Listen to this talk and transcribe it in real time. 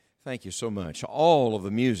Thank you so much. All of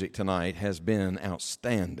the music tonight has been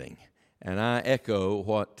outstanding. And I echo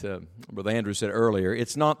what Brother Andrew said earlier.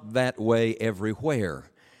 It's not that way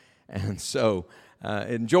everywhere. And so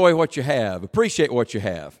enjoy what you have. Appreciate what you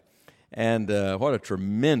have. And what a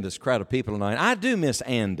tremendous crowd of people tonight. I do miss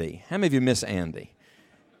Andy. How many of you miss Andy?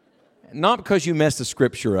 Not because you messed the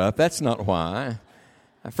scripture up. That's not why.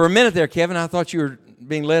 For a minute there, Kevin, I thought you were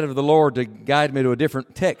being led of the Lord to guide me to a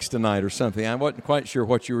different text tonight or something. I wasn't quite sure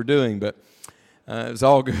what you were doing, but it was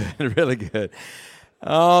all good, really good.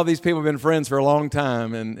 Oh, these people have been friends for a long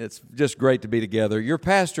time, and it's just great to be together. Your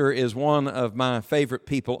pastor is one of my favorite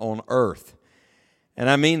people on earth, and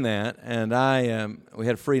I mean that. And we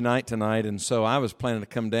had a free night tonight, and so I was planning to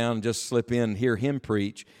come down and just slip in and hear him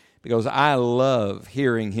preach because I love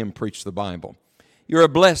hearing him preach the Bible. You're a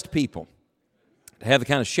blessed people to have the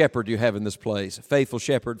kind of shepherd you have in this place, a faithful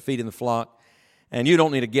shepherd feeding the flock. And you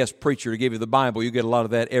don't need a guest preacher to give you the Bible. You get a lot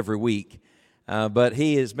of that every week. But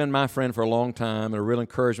he has been my friend for a long time and a real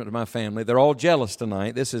encouragement to my family. They're all jealous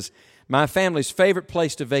tonight. This is my family's favorite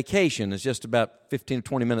place to vacation. It's just about 15 to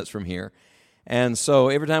 20 minutes from here. And so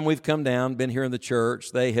every time we've come down, been here in the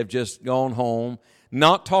church, they have just gone home,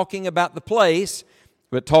 not talking about the place,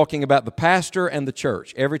 but talking about the pastor and the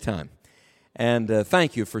church every time. And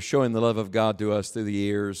thank you for showing the love of God to us through the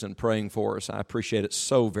years and praying for us. I appreciate it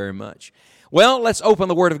so very much. Well, let's open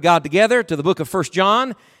the Word of God together to the book of 1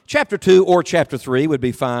 John. Chapter 2 or chapter 3 would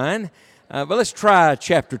be fine. But let's try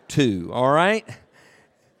chapter 2, all right?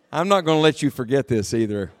 I'm not going to let you forget this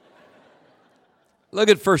either. Look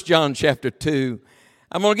at 1 John chapter 2.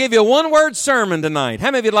 I'm going to give you a one-word sermon tonight. How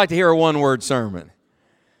many of you would like to hear a one-word sermon?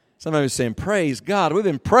 Somebody was saying, praise God. We've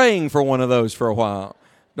been praying for one of those for a while.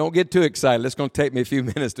 Don't get too excited. It's going to take me a few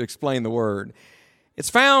minutes to explain the word. It's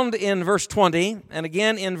found in verse 20 and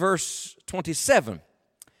again in verse 27.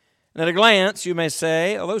 And at a glance, you may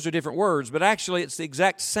say, oh, those are different words, but actually it's the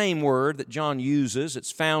exact same word that John uses. It's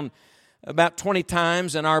found about 20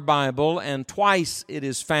 times in our Bible, and twice it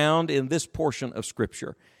is found in this portion of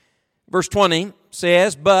Scripture. Verse 20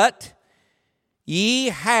 says, but ye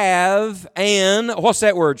have what's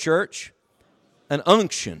that word, church? An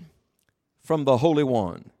unction from the Holy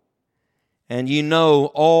One. And ye know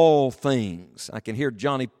all things. I can hear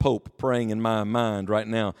Johnny Pope praying in my mind right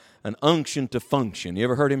now. An unction to function. You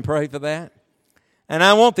ever heard him pray for that? And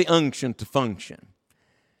I want the unction to function.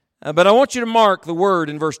 But I want you to mark the word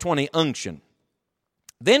in verse 20, unction.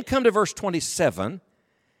 Then come to verse 27.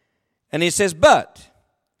 And he says, but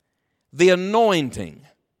the anointing.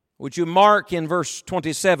 Would you mark in verse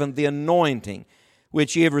 27, the anointing,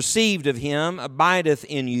 which ye have received of him, abideth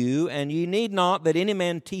in you, and ye need not that any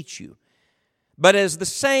man teach you. But as the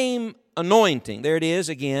same anointing, there it is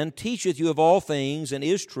again, teacheth you of all things, and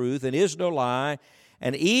is truth, and is no lie,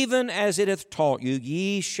 and even as it hath taught you,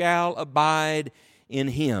 ye shall abide in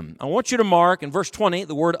him. I want you to mark in verse 20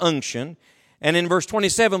 the word unction, and in verse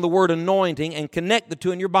 27 the word anointing, and connect the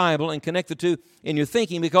two in your Bible, and connect the two in your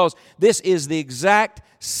thinking, because this is the exact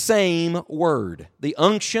same word, the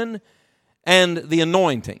unction and the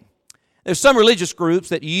anointing. There's some religious groups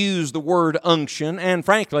that use the word unction and,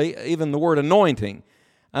 frankly, even the word anointing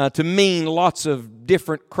to mean lots of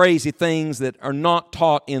different crazy things that are not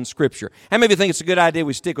taught in Scripture. How many of you think it's a good idea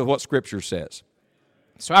we stick with what Scripture says?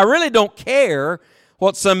 So I really don't care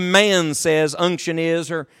what some man says unction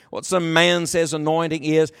is or what some man says anointing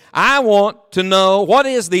is. I want to know what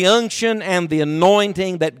is the unction and the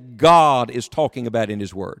anointing that God is talking about in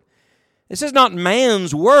His Word. This is not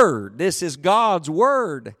man's word. This is God's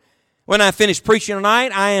word. When I finish preaching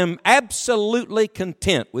tonight, I am absolutely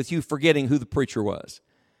content with you forgetting who the preacher was.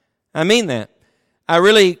 I mean that. I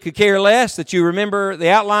really could care less that you remember the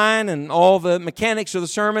outline and all the mechanics of the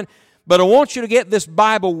sermon, but I want you to get this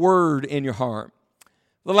Bible word in your heart.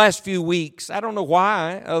 The last few weeks, I don't know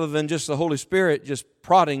why, other than just the Holy Spirit just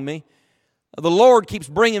prodding me, the Lord keeps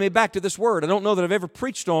bringing me back to this word. I don't know that I've ever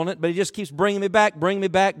preached on it, but He just keeps bringing me back.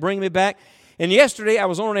 And yesterday I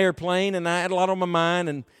was on an airplane and I had a lot on my mind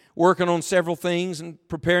and working on several things and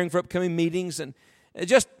preparing for upcoming meetings and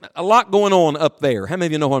just a lot going on up there. How many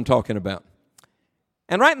of you know what I'm talking about?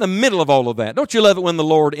 And right in the middle of all of that, don't you love it when the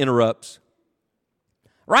Lord interrupts?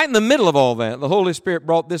 Right in the middle of all that, the Holy Spirit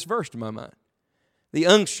brought this verse to my mind. The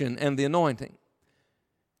unction and the anointing.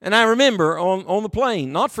 And I remember on the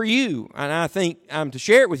plane, not for you, and I think I'm to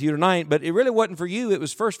share it with you tonight, but it really wasn't for you. It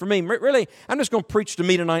was first for me. Really, I'm just going to preach to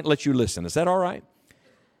me tonight and let you listen. Is that all right?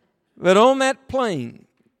 But on that plane,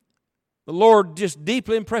 the Lord just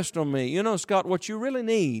deeply impressed on me, you know, Scott, what you really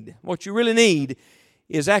need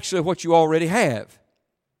is actually what you already have,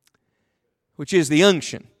 which is the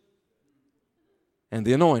unction and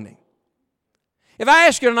the anointing. If I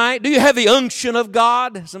ask you tonight, do you have the unction of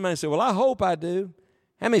God? Somebody say, well, I hope I do.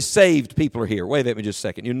 How many saved people are here? Wait a minute just a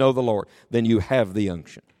second. You know the Lord. Then you have the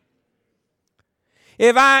unction.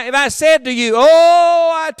 If I said to you,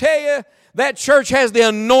 oh, I tell you, that church has the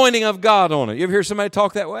anointing of God on it. You ever hear somebody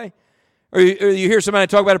talk that way? Or you hear somebody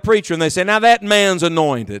talk about a preacher and they say, now that man's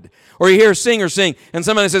anointed. Or you hear a singer sing and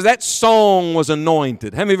somebody says, that song was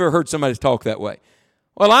anointed. How many of you ever heard somebody talk that way?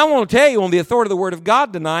 Well, I want to tell you on the authority of the Word of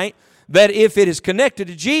God tonight that if it is connected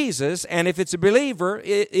to Jesus and if it's a believer,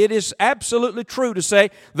 it is absolutely true to say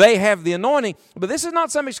they have the anointing. But this is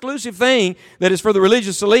not some exclusive thing that is for the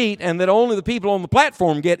religious elite and that only the people on the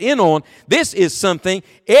platform get in on. This is something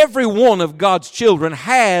every one of God's children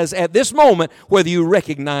has at this moment, whether you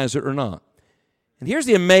recognize it or not. And here's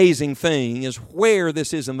the amazing thing is where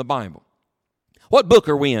this is in the Bible. What book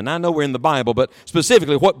are we in? I know we're in the Bible, but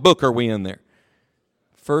specifically, what book are we in there?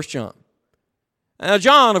 1 John. Now,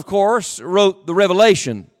 John, of course, wrote the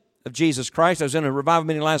Revelation of Jesus Christ. I was in a revival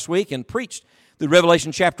meeting last week and preached the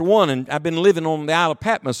Revelation chapter 1, and I've been living on the Isle of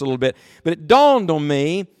Patmos a little bit. But it dawned on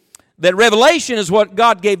me that Revelation is what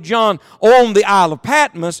God gave John on the Isle of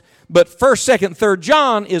Patmos, but 1st, 2nd, 3rd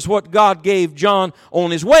John is what God gave John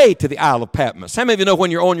on his way to the Isle of Patmos. How many of you know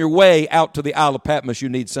when you're on your way out to the Isle of Patmos, you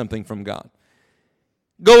need something from God?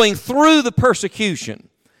 Going through the persecution,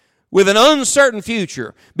 with an uncertain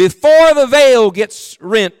future, before the veil gets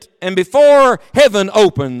rent, and before heaven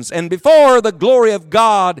opens, and before the glory of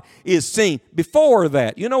God is seen, before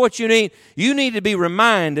that, you know what you need? You need to be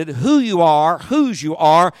reminded who you are, whose you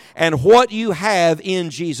are, and what you have in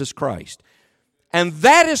Jesus Christ. And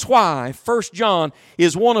that is why 1 John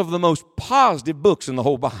is one of the most positive books in the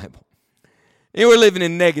whole Bible. You know, we're living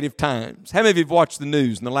in negative times. How many of you have watched the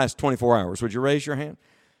news in the last 24 hours? Would you raise your hand?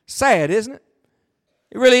 Sad, isn't it?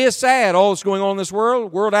 It really is sad, all that's going on in this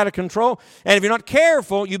world out of control. And if you're not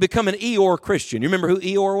careful, you become an Eeyore Christian. You remember who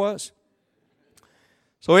Eeyore was?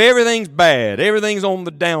 So everything's bad. Everything's on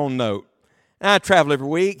the down note. And I travel every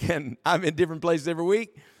week, and I'm in different places every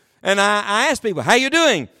week. And I ask people, how you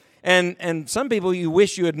doing? And some people, you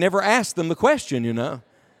wish you had never asked them the question, you know.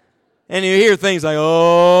 And you hear things like,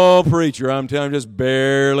 oh, preacher, I'm telling you, I'm just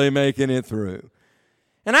barely making it through.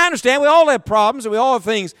 And I understand we all have problems and we all have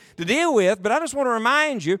things to deal with, but I just want to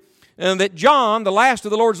remind you that John, the last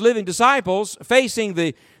of the Lord's living disciples, facing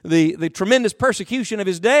the tremendous persecution of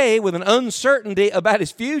his day with an uncertainty about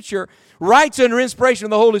his future, writes under inspiration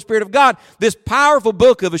of the Holy Spirit of God this powerful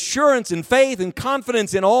book of assurance and faith and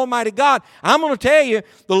confidence in Almighty God. I'm going to tell you,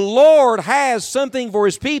 the Lord has something for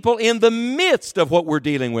His people in the midst of what we're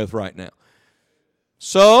dealing with right now.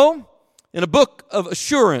 So, in a book of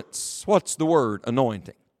assurance, what's the word?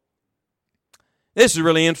 Anointing. This is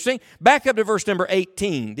really interesting. Back up to verse number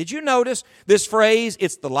 18. Did you notice this phrase,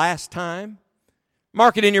 it's the last time?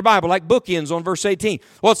 Mark it in your Bible like bookends on verse 18.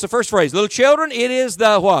 What's the first phrase? Little children, it is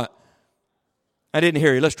the what? I didn't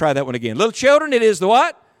hear you. Let's try that one again. Little children, it is the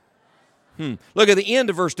what? Look at the end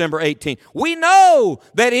of verse number 18. We know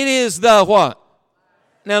that it is the what?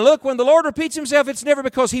 Now look, when the Lord repeats Himself, it's never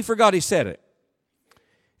because He forgot He said it.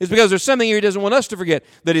 It's because there's something here He doesn't want us to forget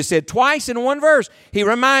that He said twice in one verse. He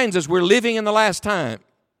reminds us we're living in the last time.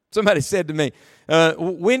 Somebody said to me,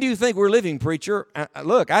 when do you think we're living, preacher?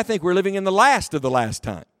 Look, I think we're living in the last of the last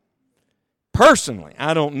time. Personally,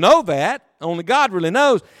 I don't know that. Only God really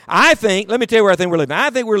knows. Let me tell you where I think we're living. I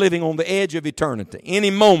think we're living on the edge of eternity. Any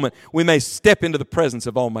moment we may step into the presence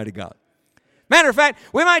of Almighty God. Matter of fact,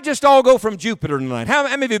 we might just all go from Jupiter tonight. How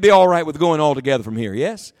many of you would be all right with going all together from here,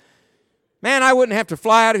 yes? Man, I wouldn't have to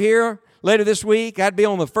fly out of here later this week. I'd be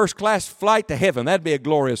on the first-class flight to heaven. That'd be a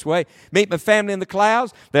glorious way. Meet my family in the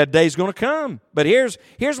clouds. That day's going to come. But here's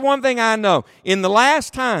one thing I know. In the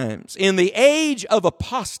last times, in the age of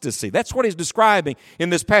apostasy, that's what he's describing in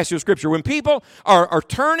this passage of Scripture. When people are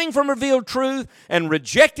turning from revealed truth and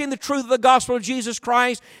rejecting the truth of the gospel of Jesus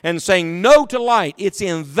Christ and saying no to light, it's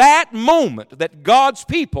in that moment that God's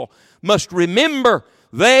people must remember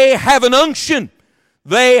they have an unction.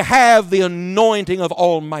 They have the anointing of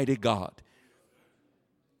Almighty God.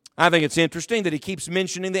 I think it's interesting that he keeps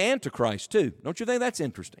mentioning the Antichrist too. Don't you think that's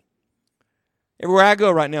interesting? Everywhere I go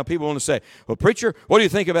right now, people want to say, well, preacher, what do you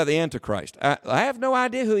think about the Antichrist? I have no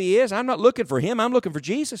idea who he is. I'm not looking for him. I'm looking for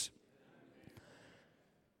Jesus.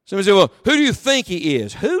 Somebody say, well, who do you think he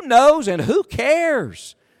is? Who knows and who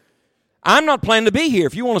cares? I'm not planning to be here.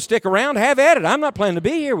 If you want to stick around, have at it. I'm not planning to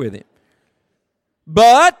be here with him.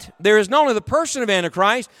 But there is not only the person of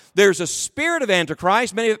Antichrist, there's a spirit of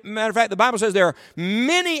Antichrist. Matter of fact, the Bible says there are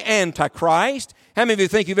many Antichrists. How many of you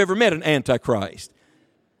think you've ever met an Antichrist?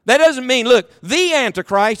 That doesn't mean, look, the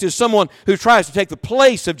Antichrist is someone who tries to take the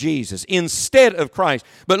place of Jesus instead of Christ.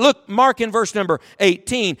 But look, mark in verse number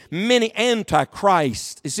 18, many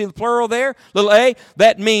antichrists. You see the plural there? Little a,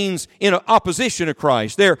 that means in opposition to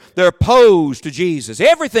Christ. They're opposed to Jesus.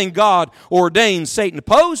 Everything God ordains, Satan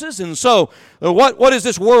opposes. And so, what is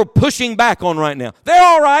this world pushing back on right now? They're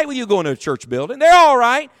all right with you going to a church building. They're all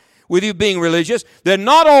right with you being religious. They're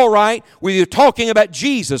not all right with you talking about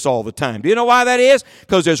Jesus all the time. Do you know why that is?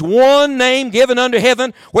 Because there's one name given under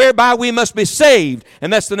heaven whereby we must be saved,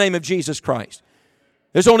 and that's the name of Jesus Christ.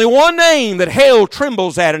 There's only one name that hell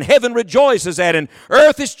trembles at and heaven rejoices at and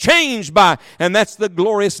earth is changed by, and that's the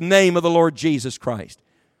glorious name of the Lord Jesus Christ.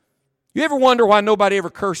 You ever wonder why nobody ever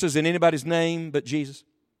curses in anybody's name but Jesus?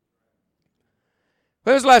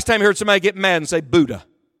 When was the last time you heard somebody get mad and say Buddha?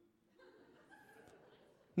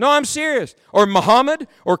 No, I'm serious. Or Muhammad,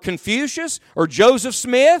 or Confucius, or Joseph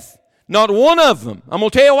Smith. Not one of them. I'm going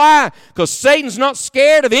to tell you why. Because Satan's not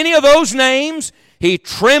scared of any of those names. He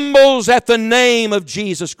trembles at the name of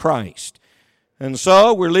Jesus Christ. And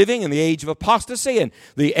so we're living in the age of apostasy and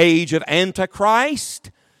the age of Antichrist.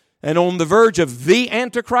 And on the verge of the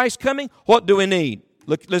Antichrist coming, what do we need?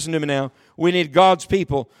 Look, listen to me now. We need God's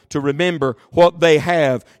people to remember what they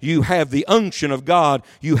have. You have the unction of God.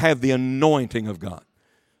 You have the anointing of God.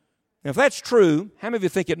 Now, if that's true, how many of you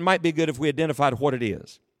think it might be good if we identified what it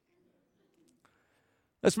is?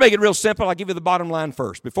 Let's make it real simple. I'll give you the bottom line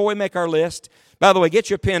first. Before we make our list, by the way, get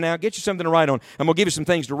your pen out, get you something to write on. I'm going to give you some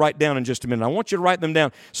things to write down in just a minute. I want you to write them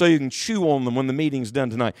down so you can chew on them when the meeting's done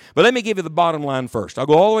tonight. But let me give you the bottom line first. I'll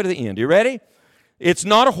go all the way to the end. You ready? It's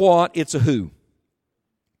not a what, it's a who.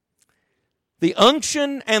 The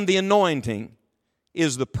unction and the anointing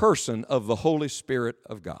is the person of the Holy Spirit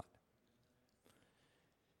of God.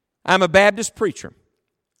 I'm a Baptist preacher.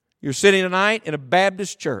 You're sitting tonight in a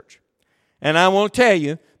Baptist church. And I want to tell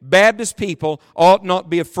you, Baptist people ought not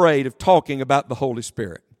be afraid of talking about the Holy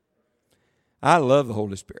Spirit. I love the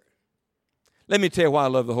Holy Spirit. Let me tell you why I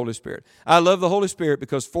love the Holy Spirit. I love the Holy Spirit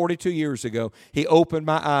because 42 years ago, He opened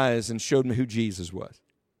my eyes and showed me who Jesus was.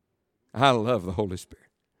 I love the Holy Spirit.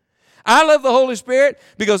 I love the Holy Spirit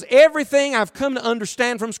because everything I've come to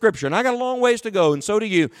understand from Scripture, and I got a long ways to go, and so do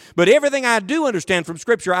you, but everything I do understand from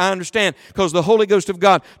Scripture, I understand because the Holy Ghost of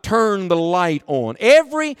God turned the light on.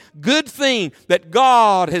 Every good thing that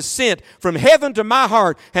God has sent from heaven to my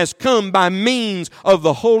heart has come by means of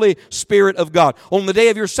the Holy Spirit of God. On the day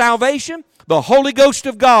of your salvation, the Holy Ghost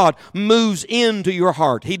of God moves into your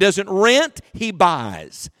heart. He doesn't rent, He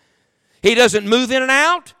buys. He doesn't move in and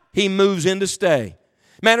out, He moves in to stay.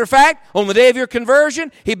 Matter of fact, on the day of your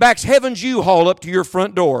conversion, He backs heaven's U-Haul up to your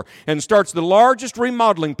front door and starts the largest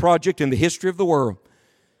remodeling project in the history of the world.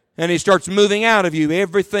 And He starts moving out of you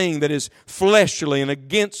everything that is fleshly and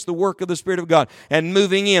against the work of the Spirit of God and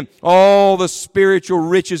moving in all the spiritual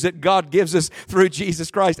riches that God gives us through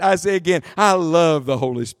Jesus Christ. I say again, I love the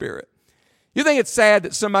Holy Spirit. You think it's sad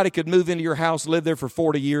that somebody could move into your house, live there for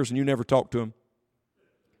 40 years, and you never talk to them?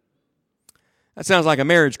 That sounds like a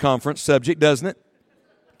marriage conference subject, doesn't it?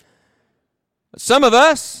 Some of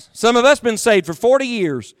us been saved for 40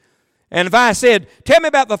 years. And if I said, tell me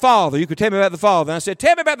about the Father, you could tell me about the Father. And I said,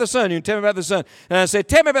 tell me about the Son, you can tell me about the Son. And I said,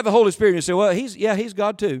 tell me about the Holy Spirit. And you say, well, He's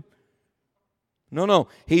God too. No,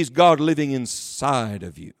 He's God living inside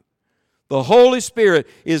of you. The Holy Spirit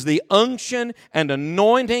is the unction and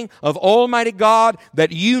anointing of Almighty God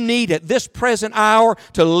that you need at this present hour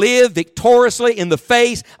to live victoriously in the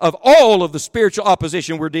face of all of the spiritual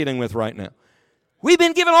opposition we're dealing with right now. We've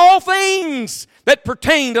been given all things that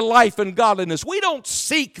pertain to life and godliness. We don't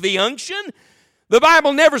seek the unction. The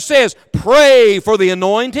Bible never says, pray for the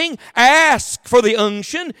anointing, ask for the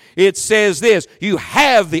unction. It says this, you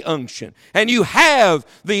have the unction and you have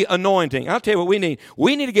the anointing. I'll tell you what we need.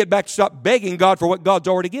 We need to get back to stop begging God for what God's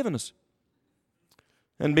already given us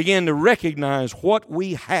and begin to recognize what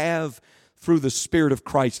we have through the Spirit of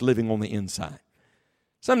Christ living on the inside.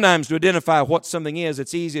 Sometimes to identify what something is,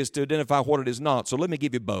 it's easiest to identify what it is not. So let me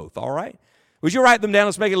give you both, all right? Would you write them down?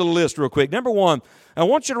 Let's make a little list real quick. Number one, I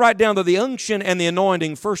want you to write down that the unction and the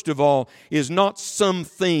anointing, first of all, is not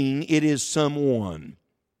something, it is someone.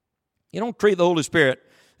 You don't treat the Holy Spirit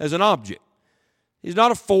as an object. He's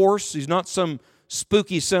not a force. He's not some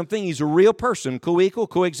spooky something. He's a real person, co-equal,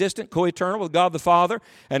 co-existent, co-eternal with God the Father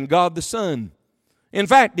and God the Son. In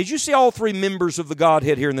fact, did you see all three members of the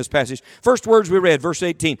Godhead here in this passage? First words we read, verse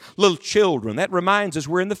 18, little children. That reminds us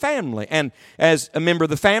we're in the family. And as a member of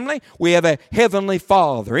the family, we have a heavenly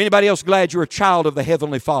Father. Anybody else glad you're a child of the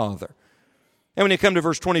heavenly Father? And when you come to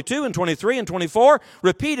verse 22 and 23 and 24,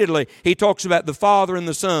 repeatedly he talks about the Father and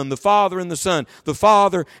the Son, the Father and the Son, the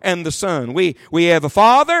Father and the Son. We have a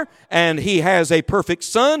Father, and He has a perfect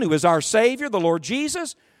Son who is our Savior, the Lord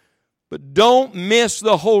Jesus. But don't miss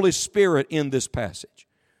the Holy Spirit in this passage,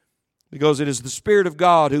 because it is the Spirit of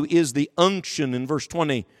God who is the unction in verse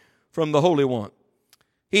 20 from the Holy One.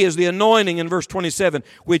 He is the anointing in verse 27,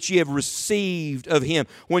 which ye have received of Him.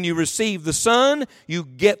 When you receive the Son, you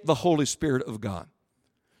get the Holy Spirit of God.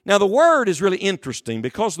 Now, the word is really interesting,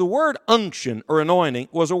 because the word unction or anointing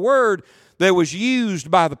was a word that was used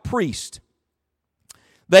by the priest.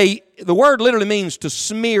 The word literally means to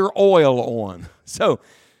smear oil on. So,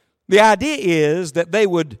 the idea is that they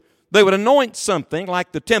would anoint something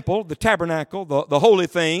like the temple, the tabernacle, the holy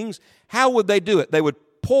things. How would they do it? They would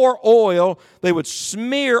pour oil, they would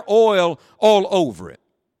smear oil all over it.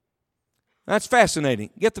 That's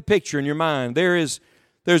fascinating. Get the picture in your mind. There's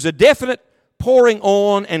a definite pouring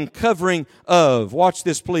on and covering of. Watch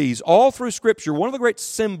this, please. All through Scripture, one of the great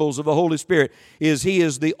symbols of the Holy Spirit is He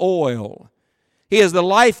is the oil. He is the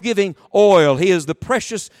life-giving oil. He is the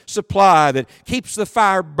precious supply that keeps the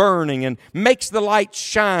fire burning and makes the light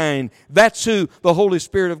shine. That's who the Holy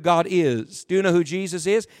Spirit of God is. Do you know who Jesus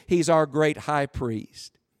is? He's our great high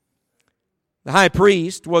priest. The high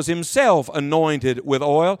priest was himself anointed with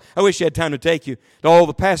oil. I wish I had time to take you to all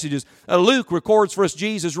the passages. Luke records for us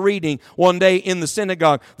Jesus reading one day in the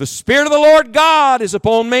synagogue, "The Spirit of the Lord God is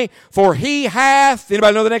upon me, for He hath,"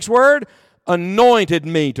 anybody know the next word? "Anointed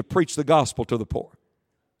me to preach the gospel to the poor."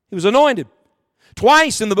 He was anointed.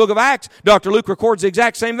 Twice in the book of Acts, Dr. Luke records the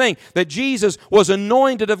exact same thing, that Jesus was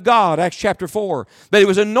anointed of God, Acts chapter 4, that He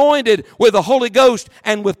was anointed with the Holy Ghost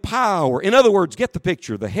and with power. In other words, get the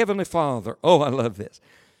picture, the Heavenly Father, oh, I love this,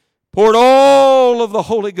 poured all of the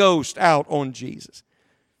Holy Ghost out on Jesus.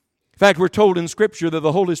 In fact, we're told in Scripture that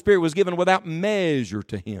the Holy Spirit was given without measure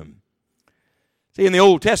to Him. See, in the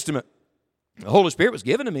Old Testament, the Holy Spirit was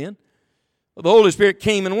given to men. The Holy Spirit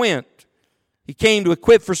came and went. He came to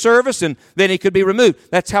equip for service, and then He could be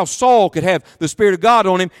removed. That's how Saul could have the Spirit of God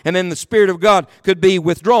on him, and then the Spirit of God could be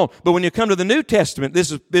withdrawn. But when you come to the New Testament,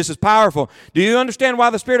 this is powerful. Do you understand why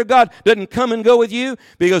the Spirit of God doesn't come and go with you?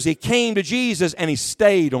 Because He came to Jesus and He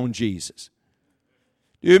stayed on Jesus.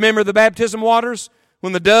 Do you remember the baptism waters?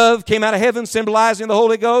 When the dove came out of heaven symbolizing the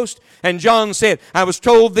Holy Ghost, and John said, "I was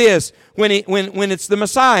told this, when it's the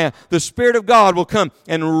Messiah, the Spirit of God will come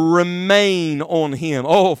and remain on Him."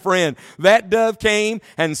 Oh, friend, that dove came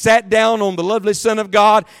and sat down on the lovely Son of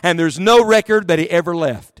God, and there's no record that He ever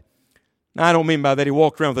left. Now, I don't mean by that He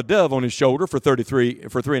walked around with a dove on His shoulder for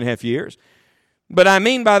 3.5 years. But I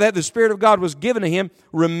mean by that the Spirit of God was given to Him,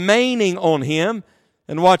 remaining on Him.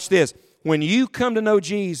 And watch this. When you come to know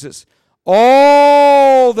Jesus,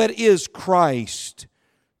 all that is Christ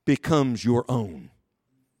becomes your own.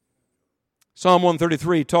 Psalm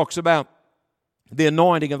 133 talks about the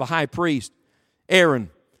anointing of the high priest,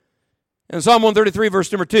 Aaron. And Psalm 133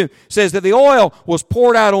 verse number 2 says that the oil was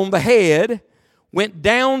poured out on the head, went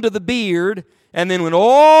down to the beard, and then went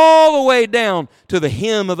all the way down to the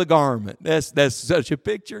hem of the garment. That's such a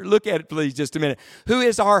picture. Look at it, please, just a minute. Who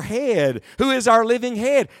is our head? Who is our living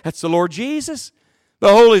head? That's the Lord Jesus. The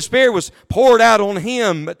Holy Spirit was poured out on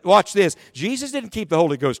Him. But watch this. Jesus didn't keep the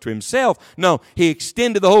Holy Ghost to Himself. No, He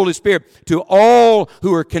extended the Holy Spirit to all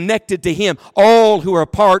who are connected to Him, all who are a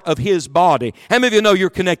part of His body. How many of you know you're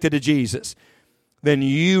connected to Jesus? Then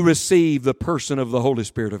you receive the person of the Holy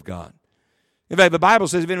Spirit of God. In fact, the Bible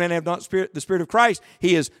says, if any man have not the Spirit of Christ,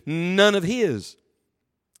 he is none of His.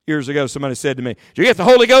 Years ago, somebody said to me, "Did you get the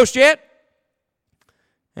Holy Ghost yet?"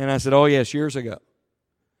 And I said, "Oh, yes, years ago."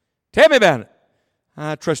 "Tell me about it."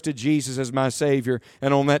 I trusted Jesus as my Savior,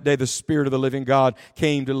 and on that day the Spirit of the living God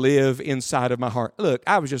came to live inside of my heart. Look,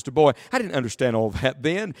 I was just a boy. I didn't understand all that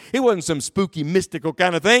then. It wasn't some spooky, mystical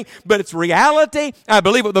kind of thing, but it's reality. I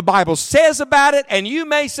believe what the Bible says about it, and you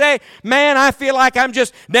may say, "Man, I feel like I'm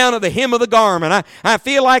just down at the hem of the garment. I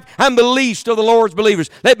feel like I'm the least of the Lord's believers."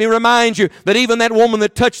 Let me remind you that even that woman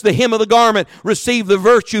that touched the hem of the garment received the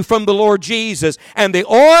virtue from the Lord Jesus, and the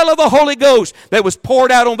oil of the Holy Ghost that was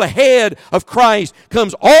poured out on the head of Christ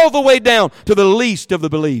comes all the way down to the least of the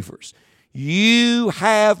believers. You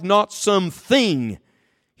have not something,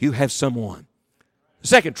 you have someone.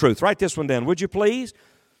 Second truth, write this one down, would you please?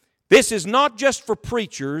 This is not just for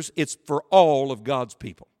preachers, it's for all of God's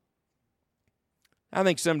people. I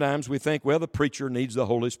think sometimes we think, well, the preacher needs the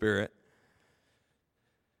Holy Spirit.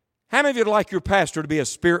 How many of you would like your pastor to be a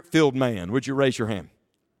Spirit-filled man? Would you raise your hand?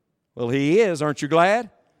 Well, he is, aren't you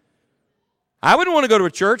glad? I wouldn't want to go to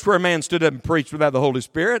a church where a man stood up and preached without the Holy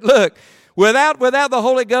Spirit. Look, without the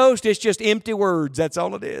Holy Ghost, it's just empty words. That's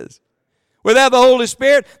all it is. Without the Holy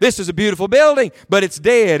Spirit, this is a beautiful building, but it's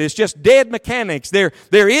dead. It's just dead mechanics. There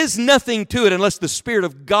is nothing to it unless the Spirit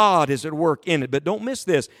of God is at work in it. But don't miss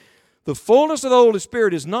this. The fullness of the Holy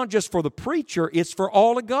Spirit is not just for the preacher, it's for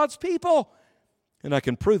all of God's people. And I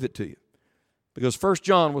can prove it to you. Because 1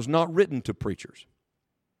 John was not written to preachers.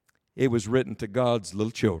 It was written to God's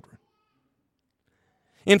little children.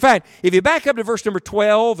 In fact, if you back up to verse number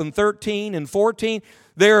 12 and 13 and 14,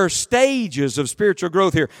 there are stages of spiritual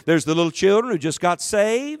growth here. There's the little children who just got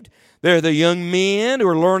saved. There are the young men who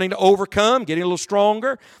are learning to overcome, getting a little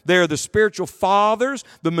stronger. There are the spiritual fathers,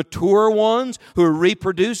 the mature ones who are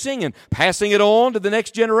reproducing and passing it on to the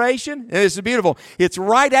next generation. And this is beautiful. It's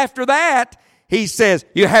right after that, he says,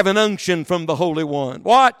 you have an unction from the Holy One.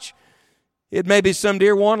 Watch. It may be some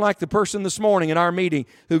dear one like the person this morning in our meeting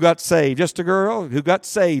who got saved. Just a girl who got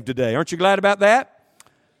saved today. Aren't you glad about that?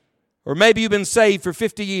 Or maybe you've been saved for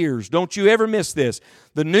 50 years. Don't you ever miss this.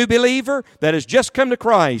 The new believer that has just come to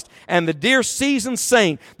Christ and the dear seasoned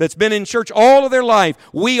saint that's been in church all of their life,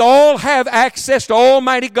 we all have access to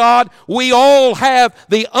Almighty God. We all have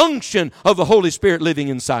the unction of the Holy Spirit living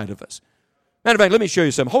inside of us. Matter of fact, let me show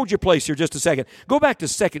you something. Hold your place here just a second. Go back to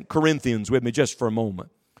 2 Corinthians with me just for a moment.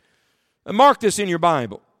 And mark this in your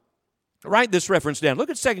Bible. Write this reference down.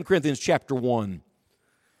 Look at 2 Corinthians chapter 1.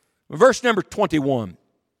 Verse number 21.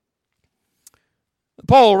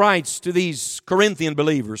 Paul writes to these Corinthian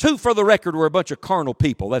believers, who for the record were a bunch of carnal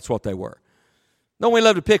people. That's what they were. Don't we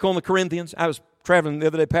love to pick on the Corinthians? I was traveling the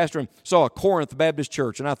other day, Pastor, and saw a Corinth Baptist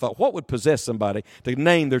church, and I thought, what would possess somebody to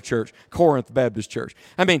name their church Corinth Baptist Church?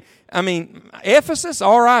 I mean, Ephesus,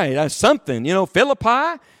 all right, something.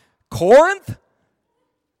 Philippi, Corinth.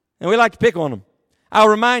 And we like to pick on them. I'll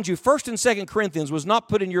remind you, 1 and 2 Corinthians was not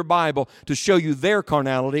put in your Bible to show you their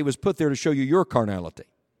carnality. It was put there to show you your carnality.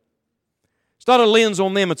 It's not a lens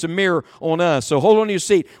on them, it's a mirror on us. So hold on to your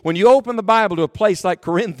seat. When you open the Bible to a place like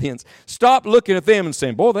Corinthians, stop looking at them and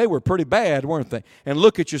saying, boy, they were pretty bad, weren't they? And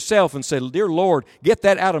look at yourself and say, dear Lord, get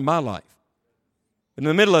that out of my life. In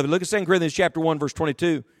the middle of it, look at 2 Corinthians chapter 1, verse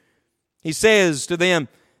 22. He says to them,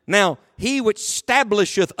 now he which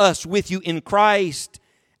establisheth us with you in Christ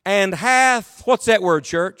and hath, what's that word,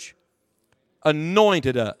 church?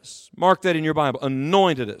 Anointed us. Mark that in your Bible.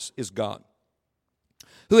 Anointed us is God.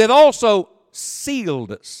 Who have also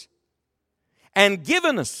sealed us and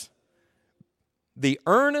given us the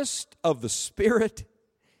earnest of the Spirit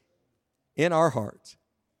in our hearts.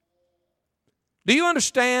 Do you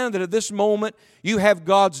understand that at this moment you have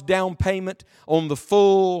God's down payment on the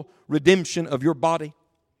full redemption of your body?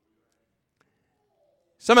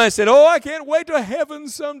 Somebody said, I can't wait till heaven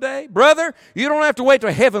someday. Brother, you don't have to wait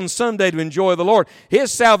till heaven someday to enjoy the Lord.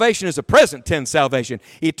 His salvation is a present tense salvation.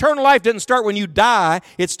 Eternal life didn't start when you die.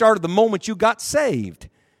 It started the moment you got saved.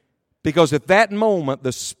 Because at that moment,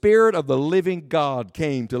 the Spirit of the living God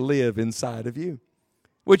came to live inside of you.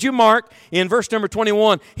 Would you mark in verse number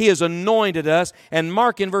 21, He has anointed us, and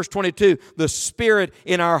mark in verse 22, the Spirit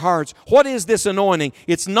in our hearts. What is this anointing?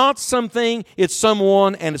 It's not something, it's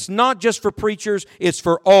someone, and it's not just for preachers, it's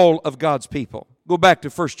for all of God's people. Go back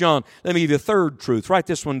to 1 John. Let me give you a third truth. Write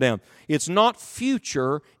this one down. It's not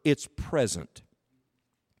future, it's present.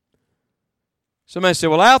 Somebody say,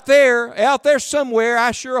 well, out there somewhere,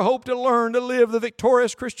 I sure hope to learn to live the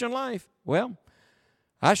victorious Christian life. Well,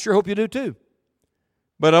 I sure hope you do too.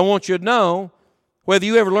 But I want you to know, whether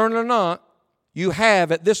you ever learn it or not, you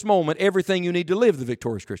have at this moment everything you need to live the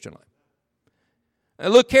victorious Christian life. Now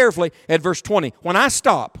look carefully at verse 20. When I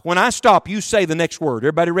stop, you say the next word.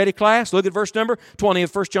 Everybody ready, class? Look at verse number 20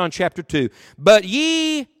 of 1 John chapter 2. But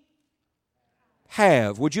ye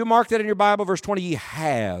have. Would you mark that in your Bible? Verse 20, ye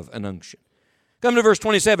have an unction. Come to verse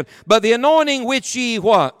 27. But the anointing which ye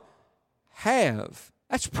what? Have.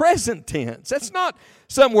 That's present tense. That's not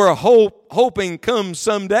somewhere hoping comes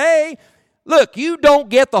someday. Look, you don't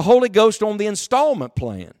get the Holy Ghost on the installment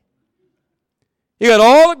plan. You got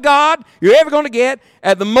all of God you're ever going to get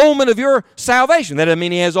at the moment of your salvation. That doesn't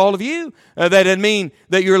mean He has all of you. That doesn't mean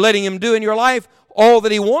that you're letting Him do in your life all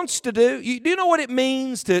that He wants to do. Do you know what it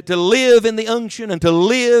means to live in the unction and to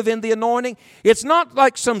live in the anointing? It's not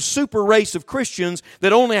like some super race of Christians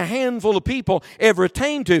that only a handful of people ever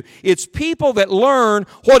attain to. It's people that learn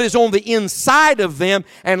what is on the inside of them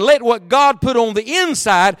and let what God put on the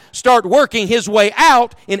inside start working His way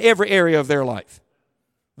out in every area of their life.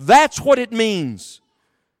 That's what it means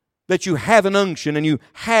that you have an unction and you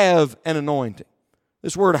have an anointing.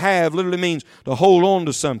 This word have literally means to hold on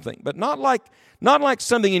to something, but not like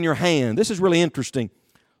something in your hand. This is really interesting.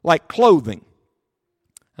 Like clothing.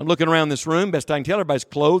 I'm looking around this room. Best I can tell, everybody's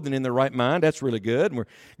clothed and in their right mind. That's really good. And we're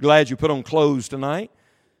glad you put on clothes tonight.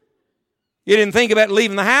 You didn't think about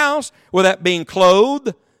leaving the house without being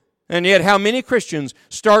clothed. And yet how many Christians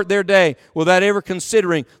start their day without ever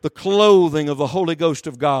considering the clothing of the Holy Ghost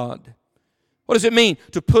of God? What does it mean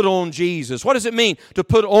to put on Jesus? What does it mean to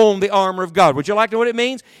put on the armor of God? Would you like to know what it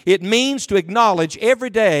means? It means to acknowledge every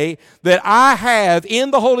day that I have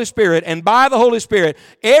in the Holy Spirit and by the Holy Spirit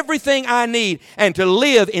everything I need, and to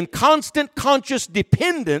live in constant conscious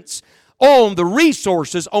dependence on the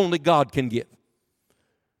resources only God can give.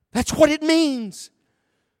 That's what it means.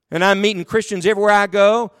 And I'm meeting Christians everywhere I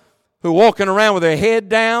go who are walking around with their head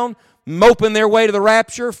down, moping their way to the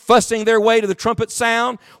rapture, fussing their way to the trumpet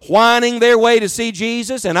sound, whining their way to see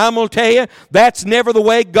Jesus. And I'm going to tell you, that's never the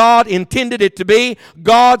way God intended it to be.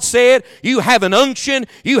 God said, you have an unction,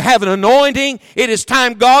 you have an anointing. It is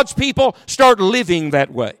time God's people start living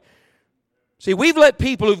that way. See, we've let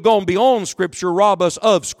people who've gone beyond Scripture rob us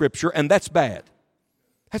of Scripture, and that's bad.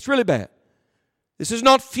 That's really bad. This is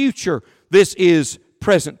not future. This is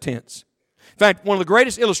present tense. In fact, one of the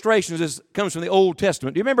greatest illustrations comes from the Old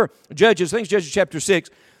Testament. Do you remember Judges? I think it's Judges chapter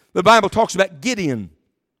 6. The Bible talks about Gideon.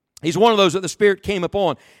 He's one of those that the Spirit came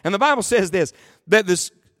upon. And the Bible says this, that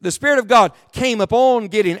the Spirit of God came upon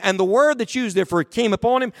Gideon. And the word that's used there for came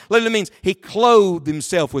upon him literally means he clothed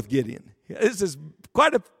himself with Gideon. This is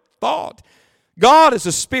quite a thought. God is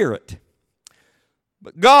a spirit.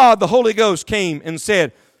 But God, the Holy Ghost, came and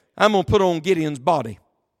said, I'm going to put on Gideon's body.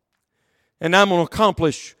 And I'm going to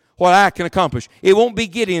accomplish what I can accomplish. It won't be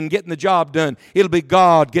Gideon getting the job done. It'll be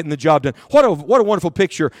God getting the job done. What a wonderful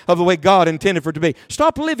picture of the way God intended for it to be.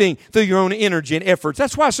 Stop living through your own energy and efforts.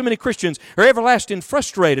 That's why so many Christians are everlasting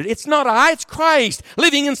frustrated. It's not I, it's Christ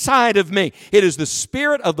living inside of me. It is the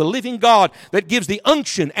Spirit of the living God that gives the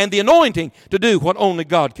unction and the anointing to do what only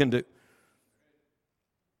God can do.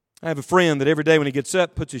 I have a friend that every day when he gets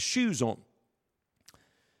up puts his shoes on.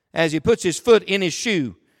 As he puts his foot in his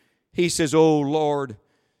shoe, he says, oh Lord,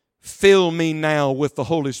 fill me now with the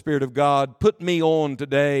Holy Spirit of God. Put me on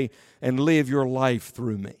today and live your life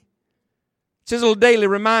through me. It's his little daily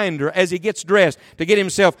reminder as he gets dressed to get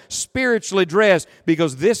himself spiritually dressed,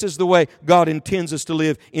 because this is the way God intends us to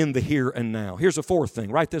live in the here and now. Here's a fourth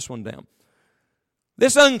thing. Write this one down.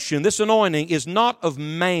 This unction, this anointing is not of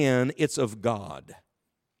man, it's of God.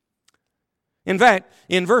 In fact,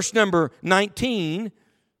 in verse number 19,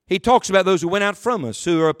 he talks about those who went out from us,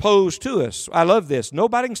 who are opposed to us. I love this.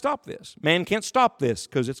 Nobody can stop this. Man can't stop this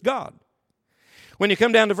because it's God. When you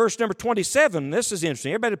come down to verse number 27, this is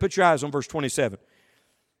interesting. Everybody put your eyes on verse 27.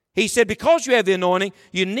 He said, because you have the anointing,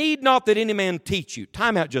 you need not that any man teach you.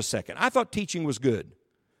 Time out just a second. I thought teaching was good.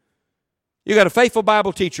 You got a faithful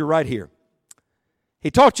Bible teacher right here.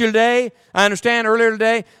 He taught you today, I understand earlier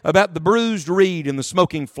today, about the bruised reed and the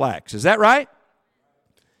smoking flax. Is that right?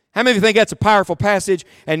 How many of you think that's a powerful passage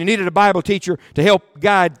and you needed a Bible teacher to help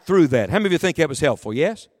guide through that? How many of you think that was helpful?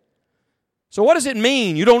 Yes? So what does it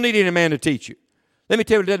mean? You don't need any man to teach you. Let me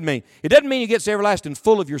tell you what it doesn't mean. It doesn't mean you get everlasting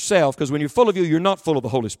full of yourself, because when you're full of you, you're not full of the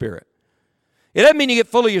Holy Spirit. It doesn't mean you get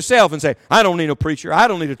full of yourself and say, I don't need no preacher, I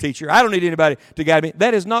don't need a teacher, I don't need anybody to guide me.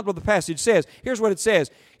 That is not what the passage says. Here's what it says.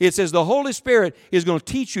 It says the Holy Spirit is going to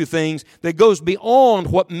teach you things that goes beyond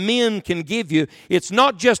what men can give you. It's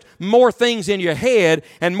not just more things in your head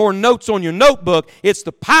and more notes on your notebook. It's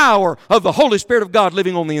the power of the Holy Spirit of God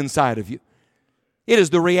living on the inside of you. It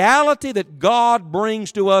is the reality that God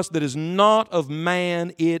brings to us that is not of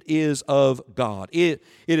man, it is of God. It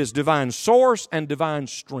is divine source and divine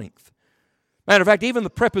strength. Matter of fact, even the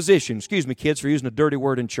preposition, excuse me kids for using a dirty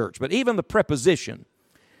word in church, but even the preposition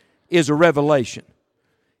is a revelation.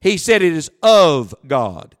 He said it is of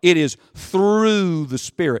God. It is through the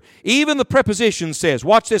Spirit. Even the preposition says,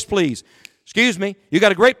 watch this please, excuse me, you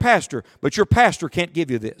got a great pastor, but your pastor can't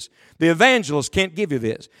give you this. The evangelist can't give you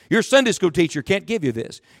this. Your Sunday school teacher can't give you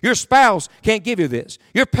this. Your spouse can't give you this.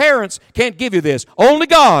 Your parents can't give you this. Only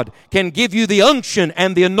God can give you the unction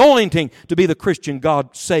and the anointing to be the Christian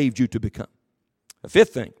God saved you to become. The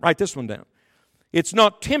fifth thing, write this one down. It's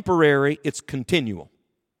not temporary, it's continual.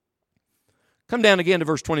 Come down again to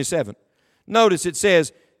verse 27. Notice it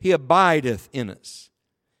says, He abideth in us.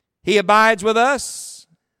 He abides with us,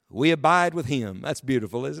 we abide with Him. That's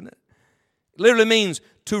beautiful, isn't it? It literally means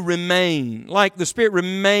to remain. Like the Spirit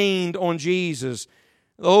remained on Jesus,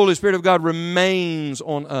 the Holy Spirit of God remains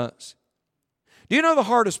on us. Do you know the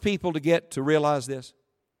hardest people to get to realize this?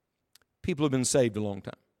 People who have been saved a long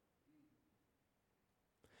time.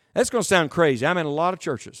 That's going to sound crazy. I'm in a lot of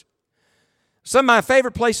churches. Some of my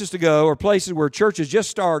favorite places to go are places where churches just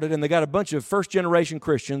started and they got a bunch of first-generation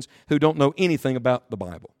Christians who don't know anything about the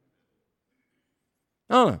Bible.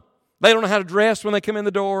 Oh, they don't know how to dress when they come in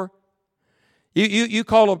the door. You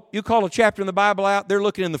call a chapter in the Bible out, they're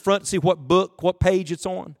looking in the front to see what book, what page it's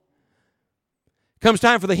on. Comes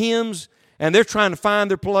time for the hymns, and they're trying to find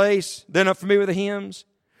their place. They're not familiar with the hymns.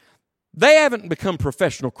 They haven't become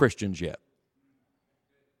professional Christians yet.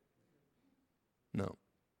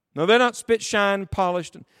 No, they're not spit, shine,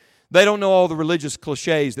 polished. They don't know all the religious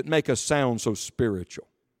cliches that make us sound so spiritual.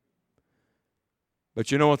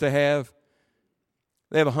 But you know what they have?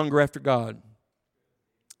 They have a hunger after God.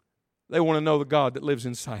 They want to know the God that lives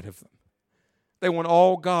inside of them. They want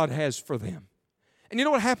all God has for them. And you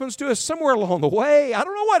know what happens to us? Somewhere along the way, I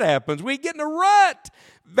don't know what happens. We get in a rut.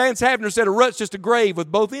 Vance Havner said a rut's just a grave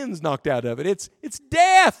with both ends knocked out of it. It's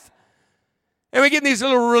death. And we get in these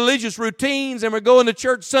little religious routines, and we're going to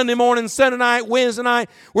church Sunday morning, Sunday night, Wednesday night.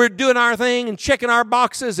 We're doing our thing and checking our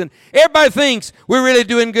boxes, and everybody thinks we're really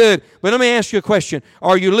doing good. But let me ask you a question.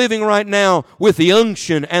 Are you living right now with the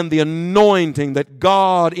unction and the anointing that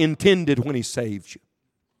God intended when He saved you?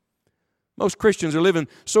 Most Christians are living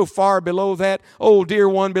so far below that. Oh, dear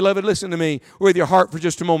one, beloved, listen to me with your heart for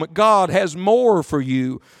just a moment. God has more for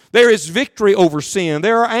you. There is victory over sin.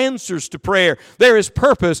 There are answers to prayer. There is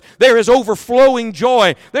purpose. There is overflowing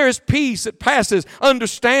joy. There is peace that passes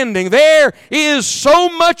understanding. There is so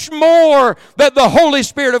much more that the Holy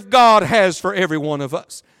Spirit of God has for every one of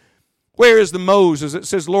us. Where is the Moses that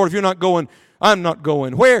says, Lord, if you're not going, I'm not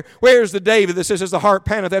going? Where's the David that says, as the heart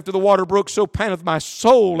panteth after the water brook, so panteth my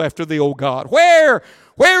soul after thee, O God? Where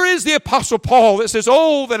is the Apostle Paul that says,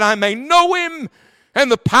 oh, that I may know Him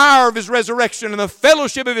and the power of His resurrection and the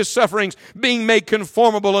fellowship of His sufferings, being made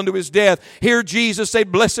conformable unto His death? Hear Jesus say,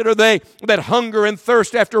 blessed are they that hunger and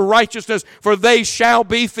thirst after righteousness, for they shall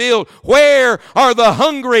be filled. Where are the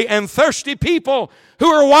hungry and thirsty people who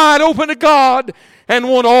are wide open to God and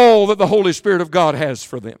want all that the Holy Spirit of God has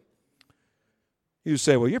for them? You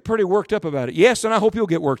say, well, you're pretty worked up about it. Yes, and I hope you'll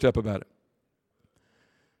get worked up about it.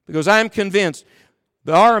 Because I'm convinced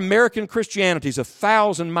that our American Christianity is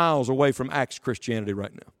 1,000 miles away from Acts Christianity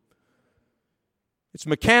right now. It's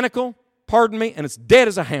mechanical, pardon me, and it's dead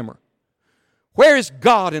as a hammer. Where is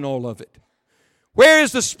God in all of it? Where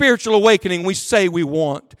is the spiritual awakening we say we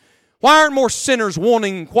want? Why aren't more sinners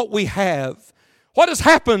wanting what we have? What has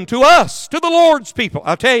happened to us, to the Lord's people?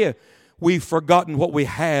 I'll tell you, we've forgotten what we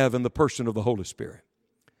have in the person of the Holy Spirit.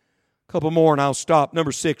 A couple more and I'll stop.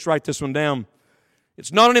 Number 6, write this one down.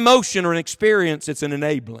 It's not an emotion or an experience, it's an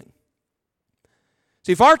enabling.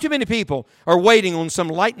 See, far too many people are waiting on some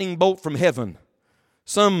lightning bolt from heaven,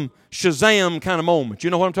 some Shazam kind of moment.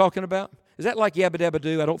 You know what I'm talking about? Is that like Yabba Dabba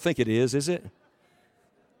Doo? I don't think it is it?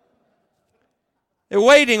 They're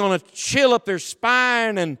waiting on a chill up their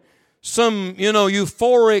spine and some,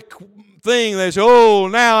 euphoric thing. They say, oh,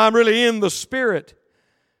 now I'm really in the Spirit.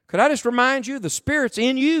 Could I just remind you, the Spirit's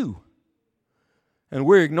in you, and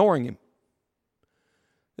we're ignoring Him.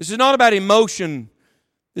 This is not about emotion.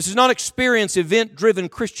 This is not experience, event-driven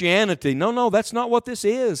Christianity. No, that's not what this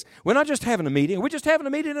is. We're not just having a meeting. We're just having a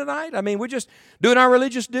meeting tonight. We're just doing our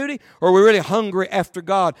religious duty, or we're really hungry after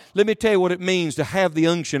God. Let me tell you what it means to have the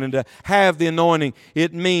unction and to have the anointing.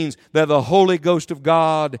 It means that the Holy Ghost of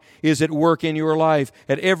God is at work in your life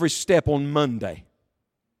at every step on Monday,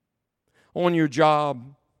 on your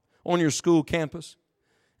job, on your school campus,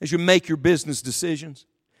 as you make your business decisions,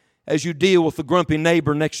 as you deal with the grumpy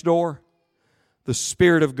neighbor next door. The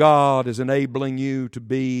Spirit of God is enabling you to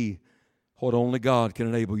be what only God can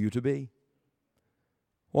enable you to be.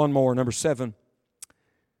 One more, number 7.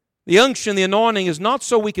 The unction, the anointing is not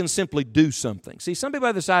so we can simply do something. See, some people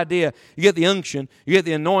have this idea, you get the unction, you get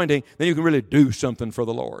the anointing, then you can really do something for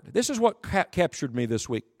the Lord. This is what captured me this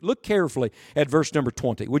week. Look carefully at verse number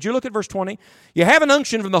 20. Would you look at verse 20? You have an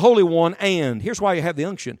unction from the Holy One, and here's why you have the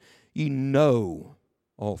unction. You know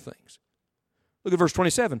all things. Look at verse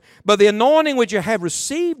 27. But the anointing which you have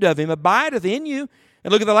received of Him abideth in you.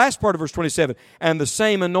 And look at the last part of verse 27. And the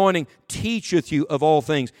same anointing teacheth you of all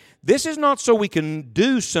things. This is not so we can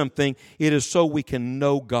do something. It is so we can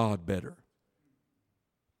know God better.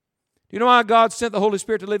 Do you know why God sent the Holy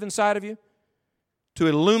Spirit to live inside of you? To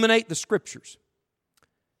illuminate the Scriptures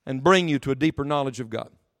and bring you to a deeper knowledge of God.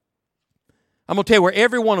 I'm going to tell you where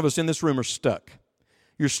every one of us in this room are stuck.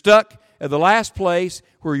 You're stuck at the last place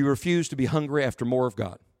where you refuse to be hungry after more of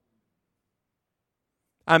God.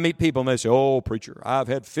 I meet people and they say, oh, preacher, I've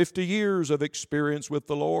had 50 years of experience with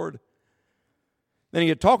the Lord. Then you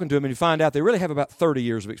get talking to them and you find out they really have about 30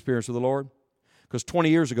 years of experience with the Lord, because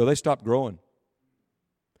 20 years ago they stopped growing.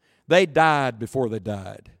 They died before they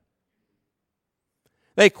died.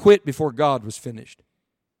 They quit before God was finished.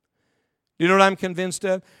 Do you know what I'm convinced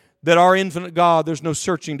of? that our infinite God, there's no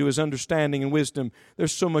searching to His understanding and wisdom.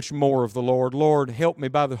 There's so much more of the Lord. Lord, help me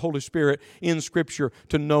by the Holy Spirit in Scripture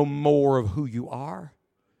to know more of who You are.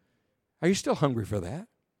 Are you still hungry for that?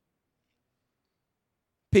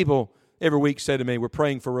 People every week say to me, we're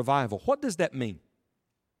praying for revival. What does that mean?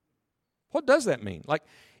 What does that mean? Like,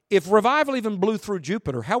 if revival even blew through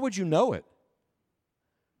Jupiter, how would you know it?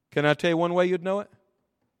 Can I tell you one way you'd know it?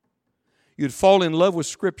 You'd fall in love with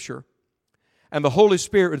Scripture, and the Holy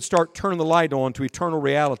Spirit would start turning the light on to eternal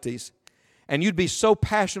realities, and you'd be so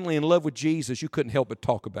passionately in love with Jesus you couldn't help but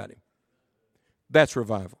talk about Him. That's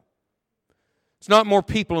revival. It's not more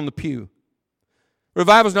people in the pew.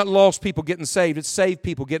 Revival is not lost people getting saved. It's saved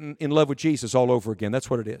people getting in love with Jesus all over again. That's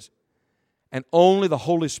what it is. And only the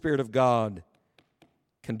Holy Spirit of God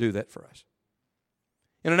can do that for us.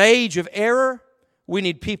 In an age of error, we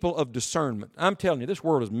need people of discernment. I'm telling you, this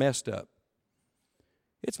world is messed up.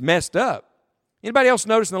 It's messed up. Anybody else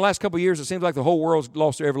notice in the last couple of years it seems like the whole world's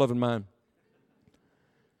lost their ever-loving mind?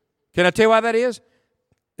 Can I tell you why that is?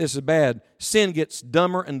 This is bad. Sin gets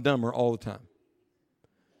dumber and dumber all the time.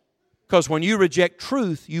 Because when you reject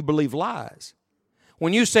truth, you believe lies.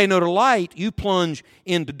 When you say no to light, you plunge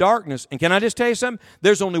into darkness. And can I just tell you something?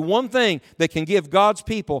 There's only one thing that can give God's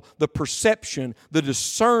people the perception, the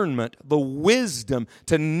discernment, the wisdom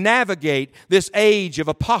to navigate this age of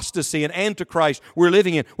apostasy and antichrist we're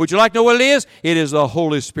living in. Would you like to know what it is? It is the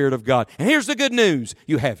Holy Spirit of God. And here's the good news.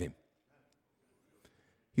 You have Him.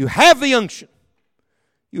 You have the unction.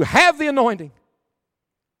 You have the anointing.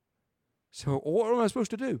 So what am I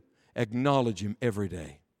supposed to do? Acknowledge Him every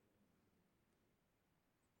day.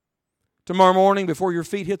 Tomorrow morning, before your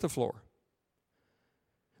feet hit the floor,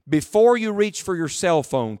 before you reach for your cell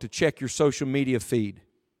phone to check your social media feed,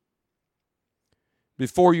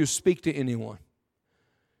 before you speak to anyone,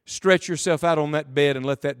 stretch yourself out on that bed and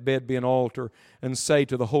let that bed be an altar and say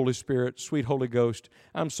to the Holy Spirit, sweet Holy Ghost,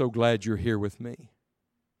 I'm so glad you're here with me.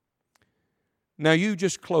 Now you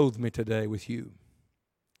just clothe me today with You,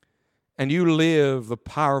 and You live the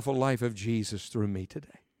powerful life of Jesus through me today.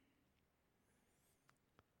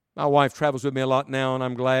 My wife travels with me a lot now, and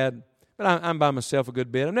I'm glad. But I'm by myself a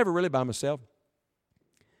good bit. I'm never really by myself.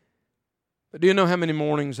 But do you know how many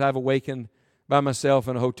mornings I've awakened by myself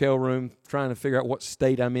in a hotel room trying to figure out what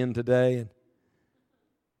state I'm in today?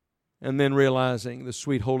 And then realizing the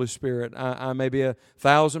sweet Holy Spirit. I may be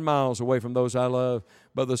 1,000 miles away from those I love,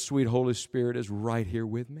 but the sweet Holy Spirit is right here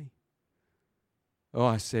with me. Oh,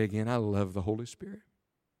 I say again, I love the Holy Spirit.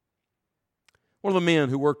 One of the men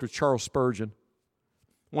who worked with Charles Spurgeon,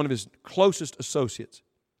 one of his closest associates,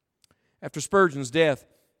 after Spurgeon's death,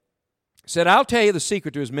 said, I'll tell you the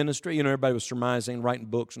secret to his ministry. You know, everybody was surmising, writing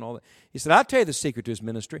books and all that. He said, I'll tell you the secret to his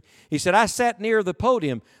ministry. He said, I sat near the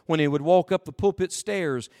podium when he would walk up the pulpit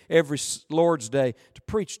stairs every Lord's Day to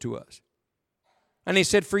preach to us. And he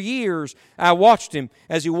said, for years, I watched him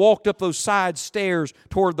as he walked up those side stairs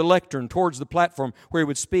toward the lectern, towards the platform where he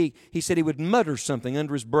would speak. He said he would mutter something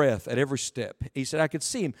under his breath at every step. He said, I could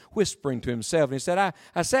see him whispering to himself. And he said,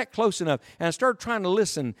 I sat close enough, and I started trying to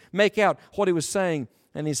listen, make out what he was saying.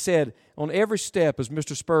 And he said, on every step as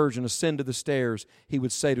Mr. Spurgeon ascended the stairs, he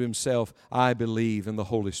would say to himself, I believe in the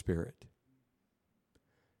Holy Spirit.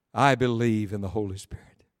 I believe in the Holy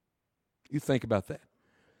Spirit. You think about that.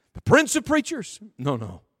 The Prince of Preachers?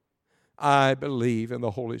 No. I believe in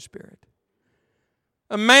the Holy Spirit.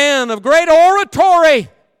 A man of great oratory.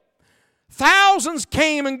 Thousands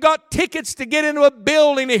came and got tickets to get into a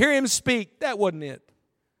building to hear him speak. That wasn't it.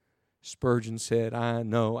 Spurgeon said, I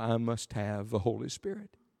know I must have the Holy Spirit.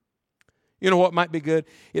 You know what might be good?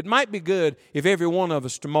 It might be good if every one of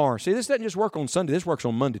us tomorrow, see, this doesn't just work on Sunday, this works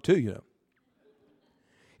on Monday too, you know.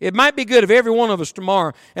 It might be good if every one of us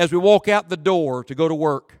tomorrow, as we walk out the door to go to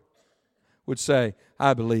work, would say,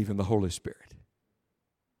 I believe in the Holy Spirit.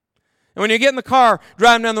 And when you get in the car,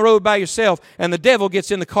 driving down the road by yourself, and the devil gets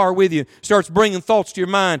in the car with you, starts bringing thoughts to your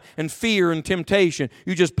mind, and fear and temptation,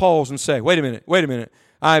 you just pause and say, wait a minute,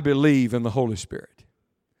 I believe in the Holy Spirit.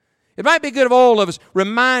 It might be good if all of us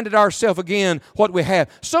reminded ourselves again what we have.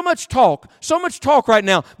 So much talk right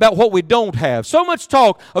now about what we don't have. So much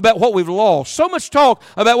talk about what we've lost. So much talk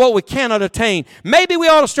about what we cannot attain. Maybe we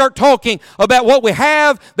ought to start talking about what we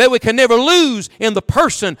have that we can never lose in the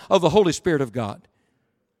person of the Holy Spirit of God.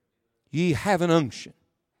 Ye have an unction.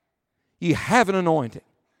 Ye have an anointing.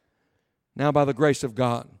 Now by the grace of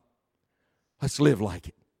God, let's live like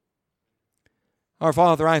it. Our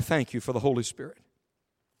Father, I thank You for the Holy Spirit.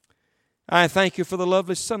 I thank You for the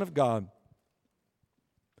lovely Son of God.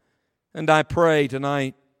 And I pray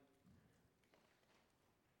tonight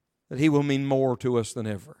that He will mean more to us than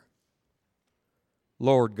ever.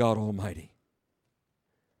 Lord God Almighty,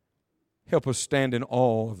 Help us stand in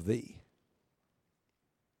awe of Thee.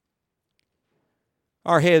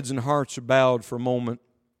 Our heads and hearts are bowed for a moment.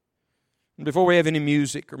 And before we have any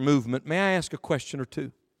music or movement, may I ask a question or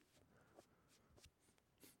two?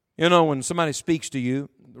 You know, when somebody speaks to you,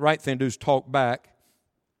 the right thing to do is talk back.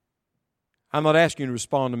 I'm not asking you to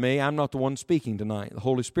respond to me. I'm not the one speaking tonight. The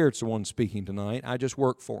Holy Spirit's the one speaking tonight. I just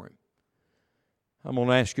work for Him. I'm going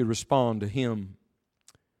to ask you to respond to Him,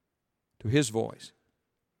 to His voice.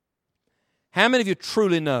 How many of you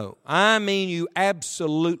truly know? I mean, you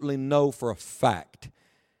absolutely know for a fact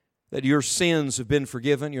that your sins have been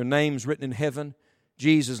forgiven, your name's written in heaven,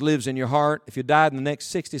 Jesus lives in your heart. If you died in the next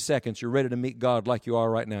 60 seconds, you're ready to meet God like you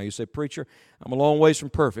are right now. You say, preacher, I'm a long ways from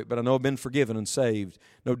perfect, but I know I've been forgiven and saved.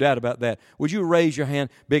 No doubt about that. Would you raise your hand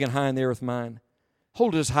big and high in the air with mine?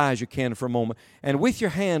 Hold it as high as you can for a moment. And with your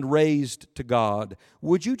hand raised to God,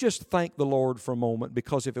 would you just thank the Lord for a moment?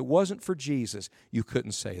 Because if it wasn't for Jesus, you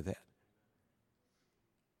couldn't say that.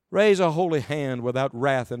 Raise a holy hand without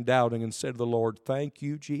wrath and doubting and say to the Lord, thank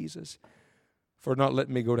you, Jesus, for not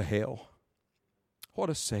letting me go to hell. What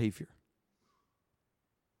a Savior.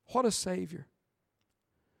 What a Savior.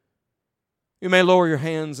 You may lower your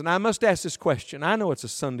hands, and I must ask this question. I know it's a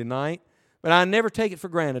Sunday night, but I never take it for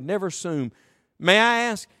granted, never assume. May I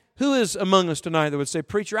ask, who is among us tonight that would say,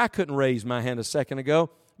 preacher, I couldn't raise my hand a second ago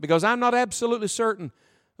because I'm not absolutely certain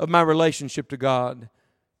of my relationship to God.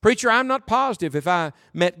 Preacher, I'm not positive if I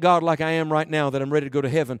met God like I am right now that I'm ready to go to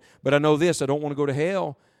heaven, but I know this, I don't want to go to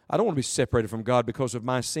hell. I don't want to be separated from God because of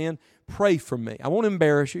my sin. Pray for me. I won't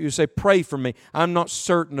embarrass you. You say, pray for me. I'm not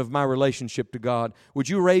certain of my relationship to God. Would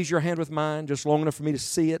you raise your hand with mine just long enough for me to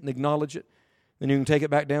see it and acknowledge it? Then you can take it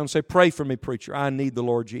back down and say, pray for me, preacher. I need the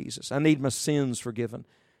Lord Jesus. I need my sins forgiven.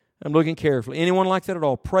 I'm looking carefully. Anyone like that at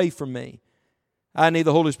all? Pray for me. I need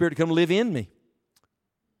the Holy Spirit to come live in me.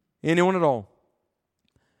 Anyone at all?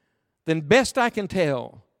 Then best I can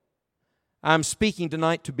tell, I'm speaking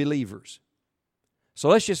tonight to believers. So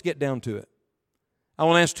let's just get down to it. I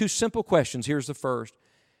want to ask two simple questions. Here's the first.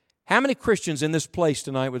 How many Christians in this place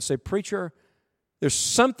tonight would say, preacher, there's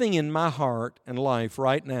something in my heart and life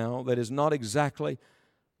right now that is not exactly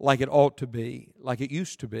like it ought to be, like it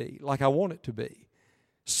used to be, like I want it to be.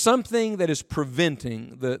 Something that is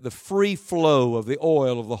preventing the free flow of the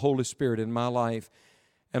oil of the Holy Spirit in my life.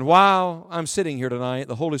 And while I'm sitting here tonight,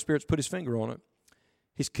 the Holy Spirit's put His finger on it.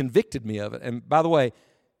 He's convicted me of it. And by the way,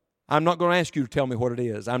 I'm not going to ask you to tell me what it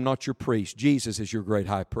is. I'm not your priest. Jesus is your great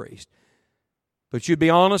high priest. But you'd be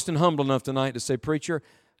honest and humble enough tonight to say, preacher,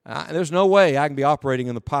 there's no way I can be operating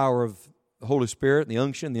in the power of the Holy Spirit, the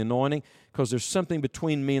unction, the anointing, because there's something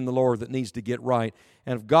between me and the Lord that needs to get right.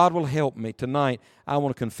 And if God will help me tonight, I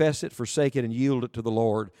want to confess it, forsake it, and yield it to the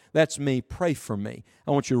Lord. That's me. Pray for me.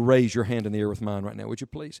 I want you to raise your hand in the air with mine right now, would you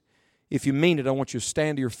please? If you mean it, I want you to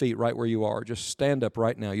stand to your feet right where you are. Just stand up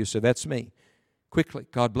right now. You say, that's me. Quickly.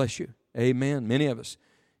 God bless you. Amen. Many of us.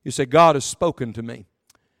 You say, God has spoken to me.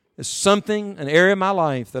 There's something, an area of my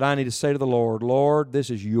life that I need to say to the Lord, Lord, this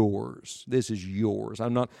is yours. This is yours.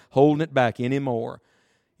 I'm not holding it back anymore.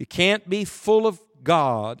 You can't be full of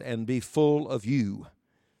God and be full of you.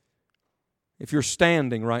 If you're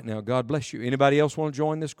standing right now, God bless you. Anybody else want to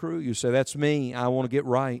join this crew? You say, that's me. I want to get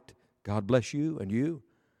right. God bless you and you.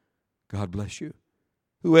 God bless you.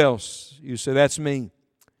 Who else? You say, that's me.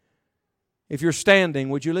 If you're standing,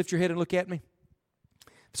 would you lift your head and look at me?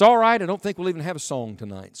 If it's all right, I don't think we'll even have a song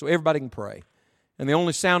tonight, so everybody can pray. And the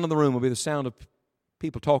only sound in the room will be the sound of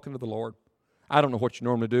people talking to the Lord. I don't know what you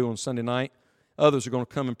normally do on Sunday night. Others are going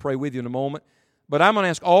to come and pray with you in a moment. But I'm going to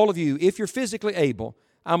ask all of you, if you're physically able,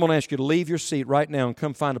 I'm going to ask you to leave your seat right now and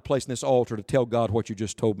come find a place in this altar to tell God what you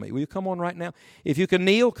just told me. Will you come on right now? If you can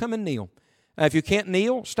kneel, come and kneel. If you can't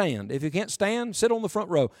kneel, stand. If you can't stand, sit on the front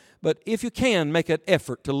row. But if you can, make an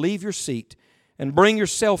effort to leave your seat and bring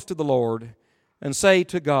yourself to the Lord and say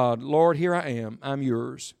to God, Lord, here I am. I'm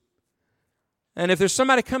yours. And if there's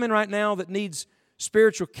somebody coming right now that needs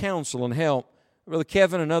spiritual counsel and help, Brother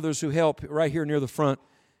Kevin and others who help right here near the front,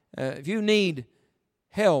 if you need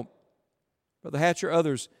help, Brother Hatcher,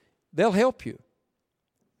 others, they'll help you.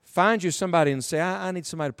 Find you somebody and say, I need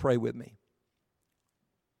somebody to pray with me.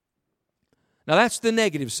 Now that's the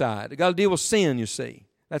negative side. You've got to deal with sin, you see.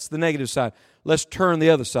 That's the negative side. Let's turn the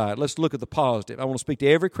other side. Let's look at the positive. I want to speak to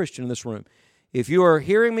every Christian in this room. If you are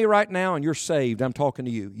hearing me right now and you're saved, I'm talking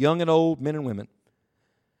to you. Young and old, men and women.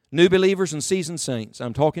 New believers and seasoned saints,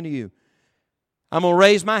 I'm talking to you. I'm going to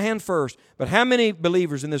raise my hand first. But how many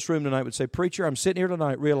believers in this room tonight would say, preacher, I'm sitting here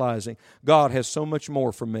tonight realizing God has so much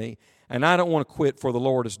more for me, and I don't want to quit for the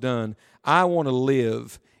Lord has done. I want to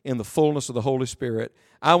live in the fullness of the Holy Spirit.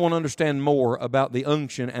 I want to understand more about the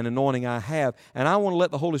unction and anointing I have, and I want to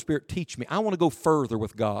let the Holy Spirit teach me. I want to go further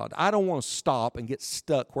with God. I don't want to stop and get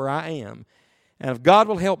stuck where I am. And if God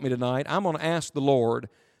will help me tonight, I'm going to ask the Lord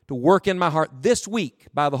to work in my heart this week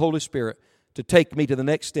by the Holy Spirit to take me to the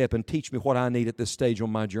next step and teach me what I need at this stage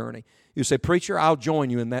on my journey. You say, preacher, I'll join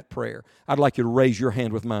you in that prayer. I'd like you to raise your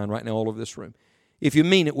hand with mine right now all over this room. If you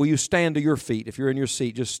mean it, will you stand to your feet? If you're in your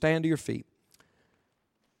seat, just stand to your feet.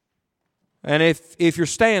 And if you're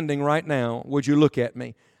standing right now, would you look at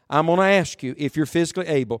me? I'm going to ask you, if you're physically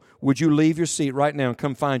able, would you leave your seat right now and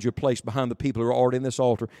come find your place behind the people who are already in this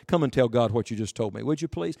altar? Come and tell God what you just told me. Would you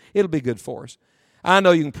please? It'll be good for us. I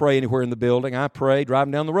know you can pray anywhere in the building. I pray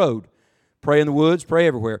driving down the road. Pray in the woods, pray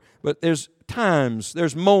everywhere. But there's times,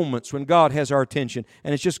 there's moments when God has our attention,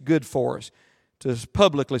 and it's just good for us to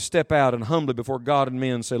publicly step out and humbly before God and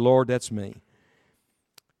men and say, Lord, that's me.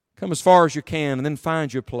 Come as far as you can and then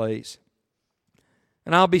find your place.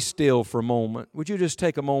 And I'll be still for a moment. Would you just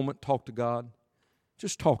take a moment, talk to God?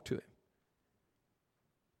 Just talk to Him.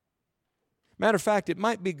 Matter of fact, it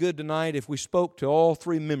might be good tonight if we spoke to all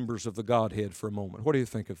three members of the Godhead for a moment. What do you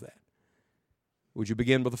think of that? Would you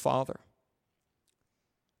begin with the Father?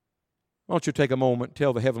 Why don't you take a moment and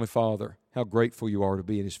tell the Heavenly Father how grateful you are to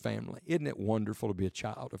be in His family. Isn't it wonderful to be a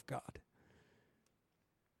child of God?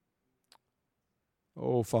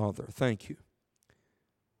 Oh, Father, thank you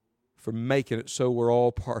for making it so we're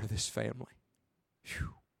all part of this family.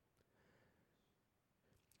 Whew.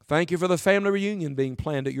 Thank you for the family reunion being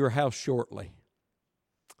planned at your house shortly.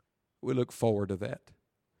 We look forward to that.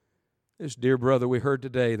 This dear brother we heard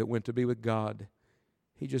today that went to be with God,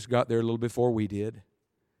 he just got there a little before we did.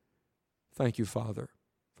 Thank you, Father,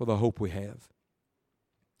 for the hope we have.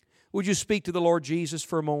 Would you speak to the Lord Jesus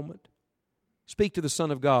for a moment? Speak to the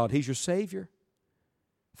Son of God. He's your Savior.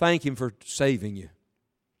 Thank Him for saving you.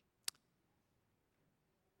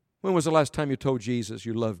 When was the last time you told Jesus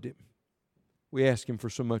you loved Him? We ask Him for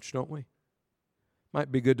so much, don't we?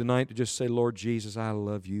 Might be good tonight to just say, Lord Jesus, I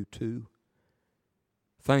love you too.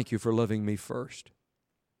 Thank you for loving me first.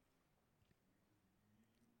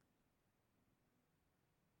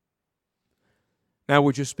 Now,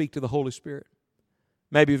 would you speak to the Holy Spirit?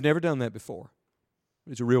 Maybe you've never done that before.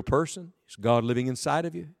 He's a real person. He's God living inside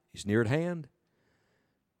of you. He's near at hand.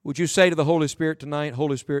 Would you say to the Holy Spirit tonight,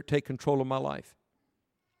 Holy Spirit, take control of my life.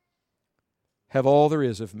 Have all there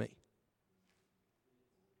is of me.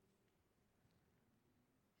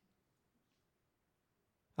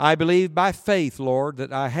 I believe by faith, Lord,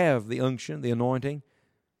 that I have the unction, the anointing,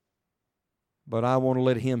 but I want to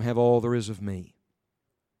let Him have all there is of me.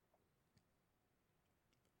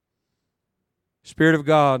 Spirit of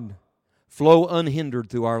God, flow unhindered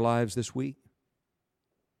through our lives this week.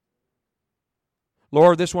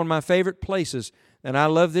 Lord, this is one of my favorite places, and I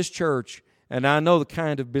love this church, and I know the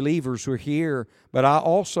kind of believers who are here, but I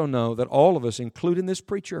also know that all of us, including this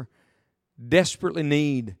preacher, desperately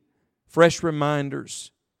need fresh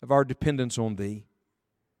reminders of our dependence on Thee.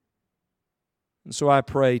 And so I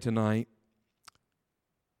pray tonight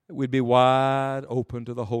that we'd be wide open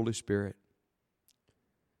to the Holy Spirit.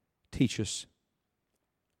 Teach us.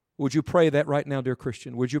 Would you pray that right now, dear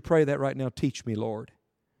Christian? Would you pray that right now? Teach me, Lord.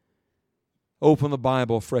 Open the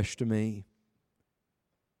Bible fresh to me.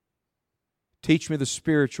 Teach me the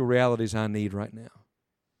spiritual realities I need right now.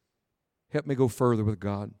 Help me go further with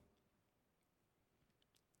God.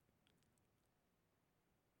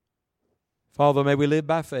 Father, may we live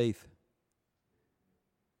by faith.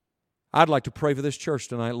 I'd like to pray for this church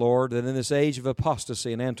tonight, Lord, that in this age of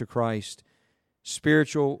apostasy and antichrist,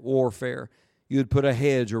 spiritual warfare, you'd put a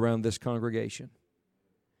hedge around this congregation.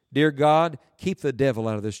 Dear God, keep the devil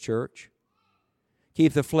out of this church.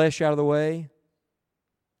 Keep the flesh out of the way.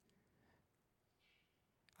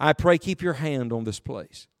 I pray keep your hand on this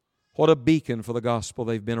place. What a beacon for the gospel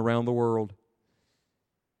they've been around the world.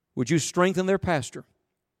 Would you strengthen their pastor?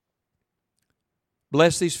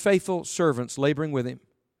 Bless these faithful servants laboring with him.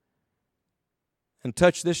 And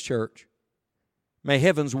touch this church. May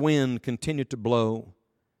heaven's wind continue to blow.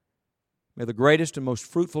 May the greatest and most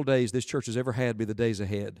fruitful days this church has ever had be the days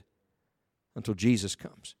ahead until Jesus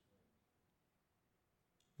comes.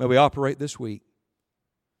 May we operate this week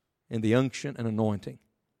in the unction and anointing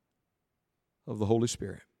of the Holy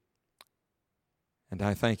Spirit. And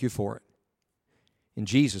I thank you for it. In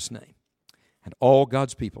Jesus' name. And all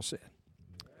God's people said,